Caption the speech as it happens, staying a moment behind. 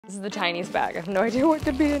This is the tiniest bag. I have no idea what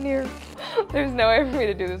to be in here. There's no way for me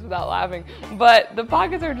to do this without laughing, but the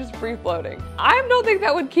pockets are just free floating. I don't think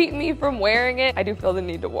that would keep me from wearing it. I do feel the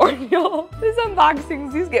need to warn y'all. These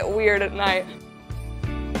unboxings, these get weird at night.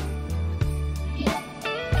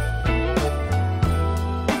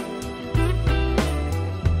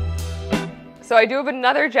 So I do have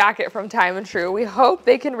another jacket from Time and True. We hope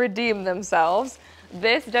they can redeem themselves.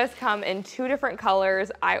 This does come in 2 different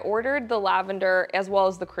colors. I ordered the lavender as well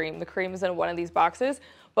as the cream. The cream is in one of these boxes,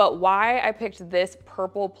 but why I picked this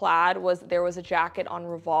purple plaid was there was a jacket on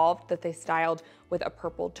Revolve that they styled with a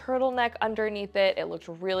purple turtleneck underneath it. It looked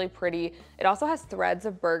really pretty. It also has threads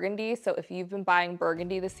of burgundy, so if you've been buying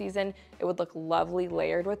burgundy this season, it would look lovely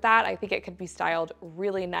layered with that. I think it could be styled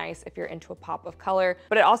really nice if you're into a pop of color,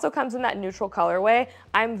 but it also comes in that neutral colorway.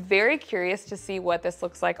 I'm very curious to see what this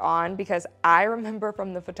looks like on because I remember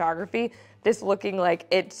from the photography this looking like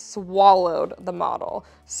it swallowed the model.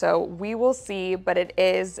 So we will see, but it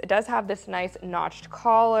does have this nice notched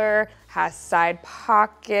collar, has side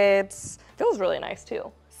pockets, feels really nice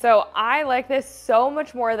too. So I like this so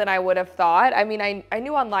much more than I would have thought. I mean, I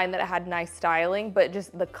knew online that it had nice styling, but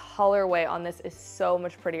just the colorway on this is so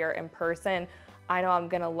much prettier in person. I know I'm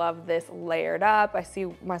gonna love this layered up. I see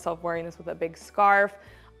myself wearing this with a big scarf.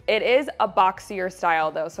 It is a boxier style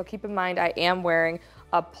though, so keep in mind I am wearing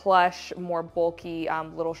a plush, more bulky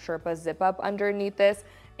little Sherpa zip up underneath this,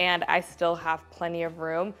 and I still have plenty of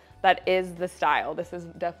room. That is the style. This is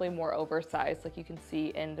definitely more oversized, like you can see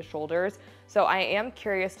in the shoulders. So I am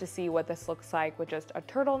curious to see what this looks like with just a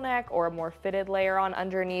turtleneck or a more fitted layer on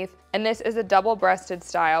underneath. And this is a double-breasted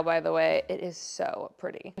style, by the way. It is so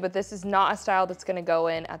pretty. But this is not a style that's gonna go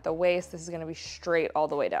in at the waist. This is gonna be straight all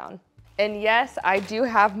the way down. And yes, I do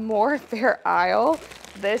have more Fair Isle.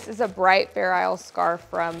 This is a bright Fair Isle scarf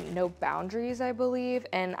from No Boundaries, I believe.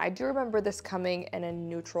 And I do remember this coming in a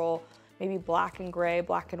neutral, maybe black and gray,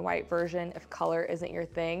 black and white version if color isn't your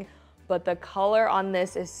thing. But the color on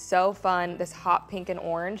this is so fun. This hot pink and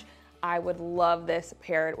orange. I would love this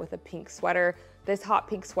paired with a pink sweater. This hot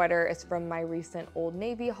pink sweater is from my recent Old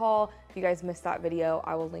Navy haul. If you guys missed that video,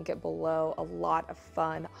 I will link it below. A lot of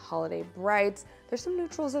fun holiday brights. There's some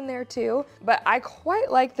neutrals in there too, but I quite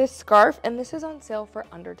like this scarf and this is on sale for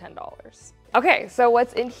under $10. Okay, so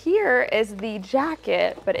what's in here is the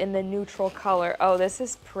jacket, but in the neutral color. Oh, this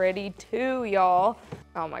is pretty too, y'all.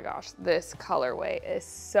 Oh my gosh, this colorway is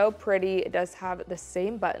so pretty. It does have the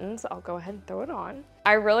same buttons. I'll go ahead and throw it on.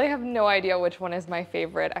 I really have no idea which one is my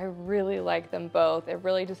favorite. I really like them both. It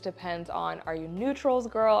really just depends on, are you neutrals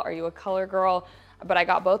girl? Are you a color girl? But I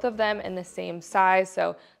got both of them in the same size.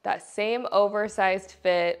 So that same oversized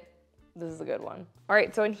fit, this is a good one. All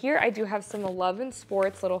right, so in here I do have some Love and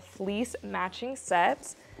Sports little fleece matching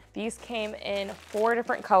sets. These came in 4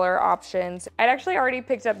 different color options. I'd actually already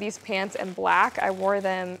picked up these pants in black. I wore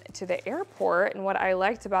them to the airport, and what I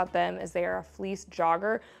liked about them is they are a fleece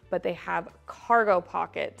jogger, but they have cargo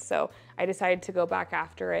pockets. So I decided to go back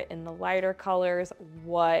after it in the lighter colors.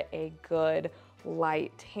 What a good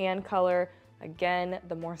light tan color. Again,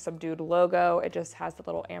 the more subdued logo, it just has the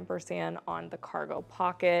little ampersand on the cargo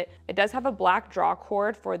pocket. It does have a black draw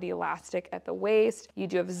cord for the elastic at the waist. You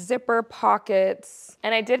do have zipper pockets.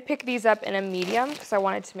 And I did pick these up in a medium because I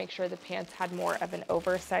wanted to make sure the pants had more of an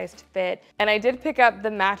oversized fit. And I did pick up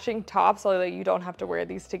the matching top so that you don't have to wear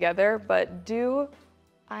these together, but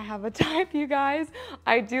I have a type, you guys.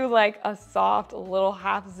 I do like a soft little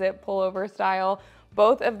half zip pullover style.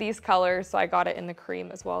 Both of these colors, so I got it in the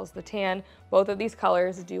cream as well as the tan, both of these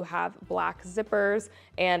colors do have black zippers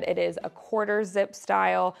and it is a quarter zip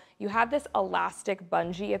style. You have this elastic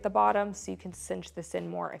bungee at the bottom so you can cinch this in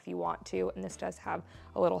more if you want to, and this does have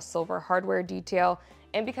a little silver hardware detail.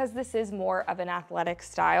 And because this is more of an athletic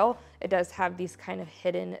style, it does have these kind of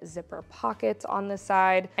hidden zipper pockets on the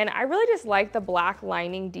side. And I really just like the black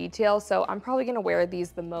lining detail, so I'm probably gonna wear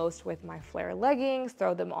these the most with my flare leggings,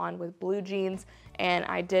 throw them on with blue jeans, and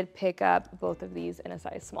I did pick up both of these in a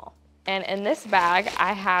size small. And in this bag,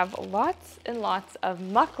 I have lots and lots of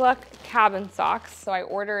Mukluk cabin socks. So I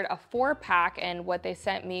ordered a 4-pack and what they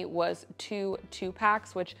sent me was 2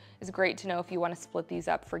 2-packs, which is great to know if you want to split these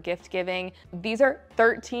up for gift giving. These are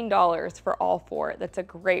 $13 for all 4. That's a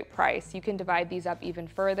great price. You can divide these up even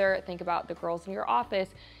further. Think about the girls in your office,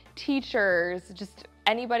 teachers, just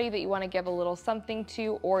anybody that you want to give a little something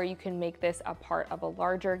to, or you can make this a part of a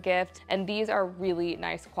larger gift. And these are really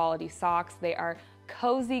nice quality socks. They are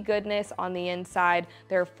cozy goodness on the inside.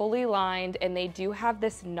 They're fully lined and they do have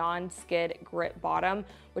this non-skid grip bottom,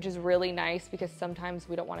 which is really nice because sometimes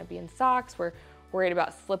we don't want to be in socks. We're worried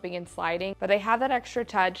about slipping and sliding, but they have that extra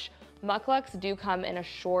touch. Mucklucks do come in a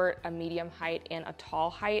short, a medium height, and a tall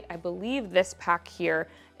height. I believe this pack here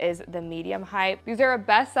is the medium height. These are a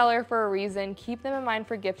bestseller for a reason. Keep them in mind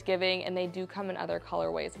for gift giving, and they do come in other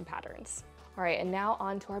colorways and patterns. All right, and now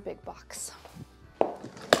on to our big box.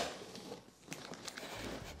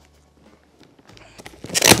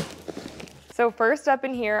 So first up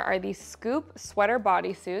in here are these scoop sweater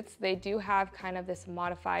bodysuits. They do have kind of this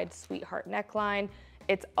modified sweetheart neckline.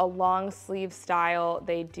 It's a long sleeve style.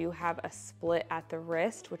 They do have a split at the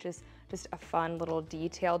wrist, which is just a fun little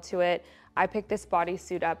detail to it. I picked this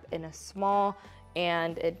bodysuit up in a small,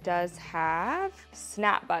 and it does have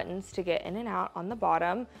snap buttons to get in and out on the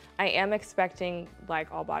bottom. I am expecting,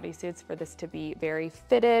 like all bodysuits, for this to be very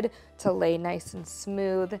fitted, to lay nice and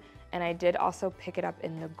smooth. And I did also pick it up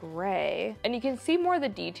in the gray. And you can see more of the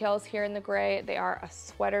details here in the gray. They are a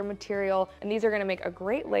sweater material, and these are gonna make a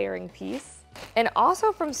great layering piece. And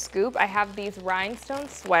also from Scoop, I have these rhinestone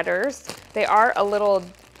sweaters. They are a little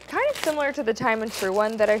kind of similar to the Time and True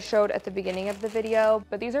one that I showed at the beginning of the video,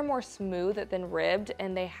 but these are more smooth than ribbed,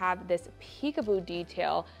 and they have this peekaboo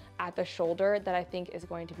detail at the shoulder that I think is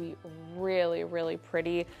going to be really, really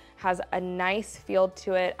pretty. Has a nice feel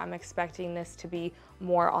to it. I'm expecting this to be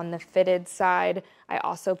more on the fitted side. I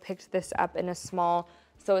also picked this up in a small,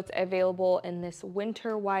 so it's available in this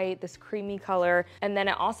winter white, this creamy color, and then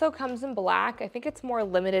it also comes in black. I think it's more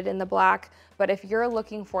limited in the black, but if you're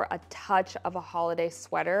looking for a touch of a holiday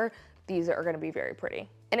sweater, these are gonna be very pretty.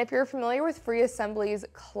 And if you're familiar with Free Assembly's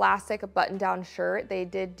classic button-down shirt, they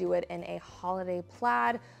did do it in a holiday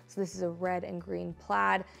plaid. So this is a red and green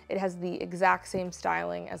plaid. It has the exact same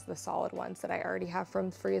styling as the solid ones that I already have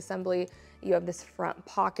from Free Assembly. You have this front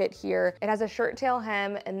pocket here. It has a shirt tail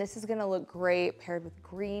hem, and this is gonna look great paired with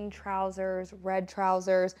green trousers, red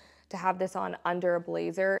trousers, to have this on under a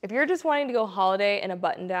blazer. If you're just wanting to go holiday in a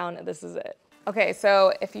button-down, this is it. Okay,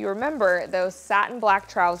 so if you remember those satin black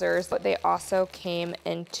trousers, but they also came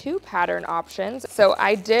in 2 pattern options. So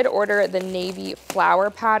I did order the navy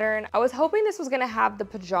flower pattern. I was hoping this was gonna have the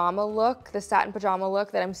pajama look, the satin pajama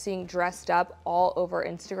look that I'm seeing dressed up all over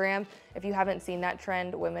Instagram. If you haven't seen that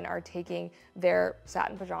trend, women are taking their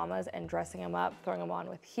satin pajamas and dressing them up, throwing them on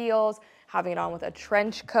with heels, having it on with a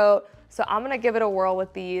trench coat. So I'm gonna give it a whirl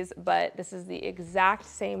with these, but this is the exact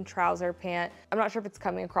same trouser pant. I'm not sure if it's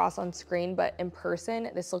coming across on screen, but in person,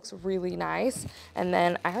 this looks really nice. And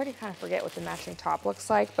then I already kind of forget what the matching top looks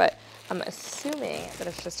like, but I'm assuming that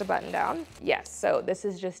it's just a button down. Yes, so this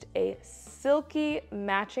is just a silky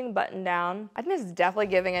matching button down. I think this is definitely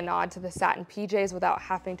giving a nod to the satin PJs without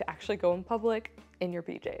having to actually go in public in your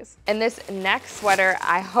PJs. And this next sweater,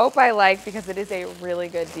 I hope I like because it is a really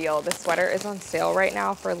good deal. This sweater is on sale right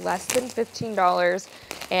now for less than $15,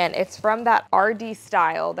 and it's from that RD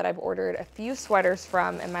style that I've ordered a few sweaters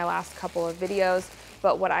from in my last couple of videos.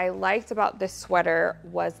 But what I liked about this sweater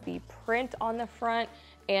was the print on the front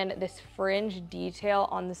and this fringe detail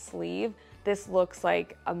on the sleeve. This looks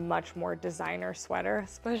like a much more designer sweater,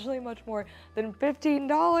 especially much more than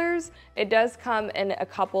 $15. It does come in a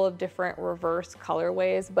couple of different reverse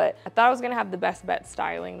colorways, but I thought I was gonna have the best bet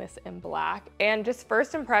styling this in black. And just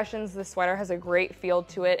first impressions, the sweater has a great feel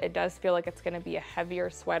to it. It does feel like it's gonna be a heavier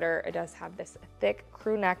sweater. It does have this thick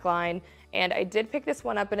crew neckline. And I did pick this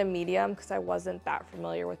one up in a medium because I wasn't that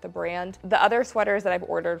familiar with the brand. The other sweaters that I've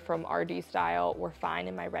ordered from RD Style were fine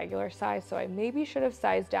in my regular size, so I maybe should have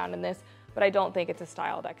sized down in this, but I don't think it's a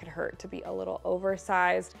style that could hurt to be a little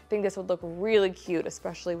oversized. I think this would look really cute,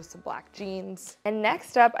 especially with some black jeans. And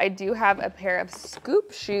next up, I do have a pair of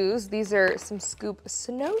Scoop shoes. These are some Scoop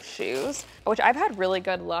snowshoes, which I've had really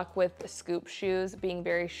good luck with Scoop shoes being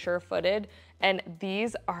very sure-footed. And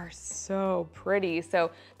these are so pretty.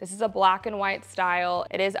 So this is a black and white style.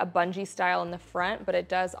 It is a bungee style in the front, but it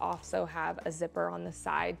does also have a zipper on the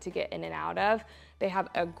side to get in and out of. They have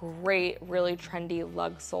a great, really trendy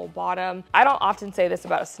lug sole bottom. I don't often say this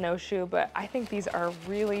about a snowshoe, but I think these are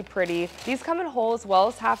really pretty. These come in whole as well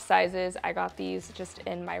as half sizes. I got these just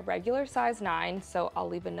in my regular size 9, so I'll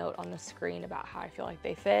leave a note on the screen about how I feel like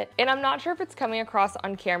they fit. And I'm not sure if it's coming across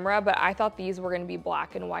on camera, but I thought these were gonna be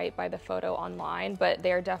black and white by the photo online, but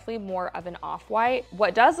they are definitely more of an off-white.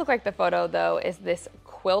 What does look like the photo though is this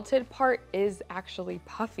quilted part is actually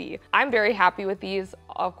puffy. I'm very happy with these.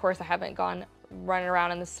 Of course, I haven't gone running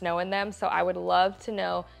around in the snow in them, so I would love to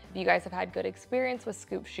know if you guys have had good experience with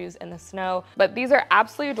Scoop shoes in the snow. But these are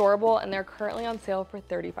absolutely adorable, and they're currently on sale for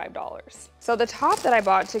 $35. So the top that I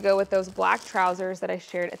bought to go with those black trousers that I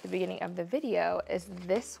shared at the beginning of the video is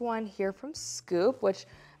this one here from Scoop, which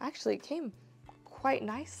actually came quite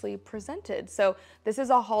nicely presented. So this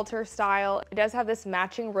is a halter style. It does have this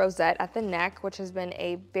matching rosette at the neck, which has been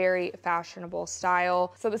a very fashionable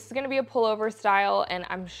style. So this is gonna be a pullover style, and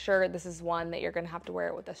I'm sure this is one that you're gonna have to wear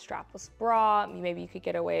it with a strapless bra. Maybe you could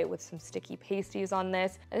get away with some sticky pasties on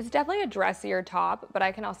this. And it's definitely a dressier top, but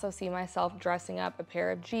I can also see myself dressing up a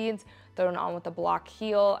pair of jeans, thrown on with a block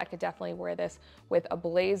heel. I could definitely wear this with a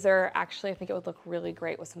blazer. Actually, I think it would look really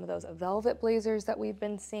great with some of those velvet blazers that we've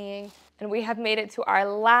been seeing. And we have made it to our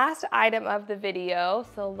last item of the video.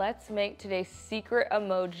 So let's make today's secret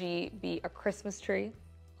emoji be a Christmas tree.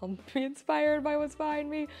 I'll be inspired by what's behind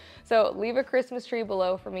me. So leave a Christmas tree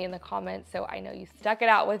below for me in the comments so I know you stuck it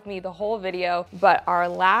out with me the whole video. But our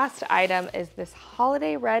last item is this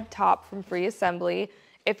holiday red top from Free Assembly.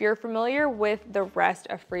 If you're familiar with the rest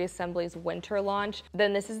of Free Assembly's winter launch,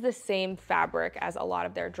 then this is the same fabric as a lot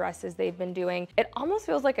of their dresses they've been doing. It almost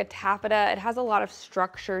feels like a taffeta. It has a lot of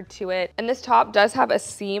structure to it. And this top does have a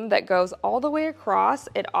seam that goes all the way across.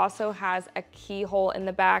 It also has a keyhole in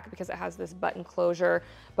the back because it has this button closure.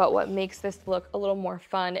 But what makes this look a little more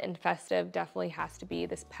fun and festive definitely has to be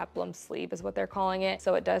this peplum sleeve is what they're calling it.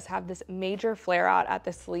 So it does have this major flare out at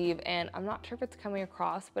the sleeve, and I'm not sure if it's coming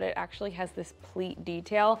across, but it actually has this pleat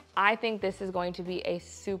detail. I think this is going to be a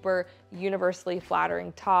super universally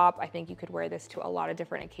flattering top. I think you could wear this to a lot of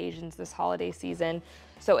different occasions this holiday season.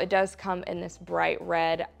 So it does come in this bright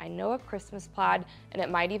red. I know a Christmas plaid, and it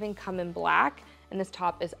might even come in black. And this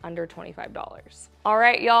top is under $25. All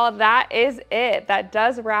right, y'all, that is it. That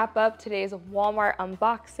does wrap up today's Walmart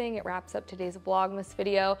unboxing. It wraps up today's Vlogmas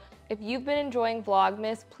video. If you've been enjoying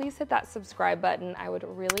Vlogmas, please hit that subscribe button. I would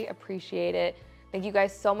really appreciate it. Thank you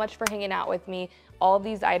guys so much for hanging out with me. All of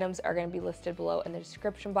these items are gonna be listed below in the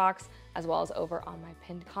description box, as well as over on my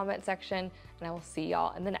pinned comment section, and I will see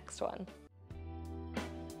y'all in the next one.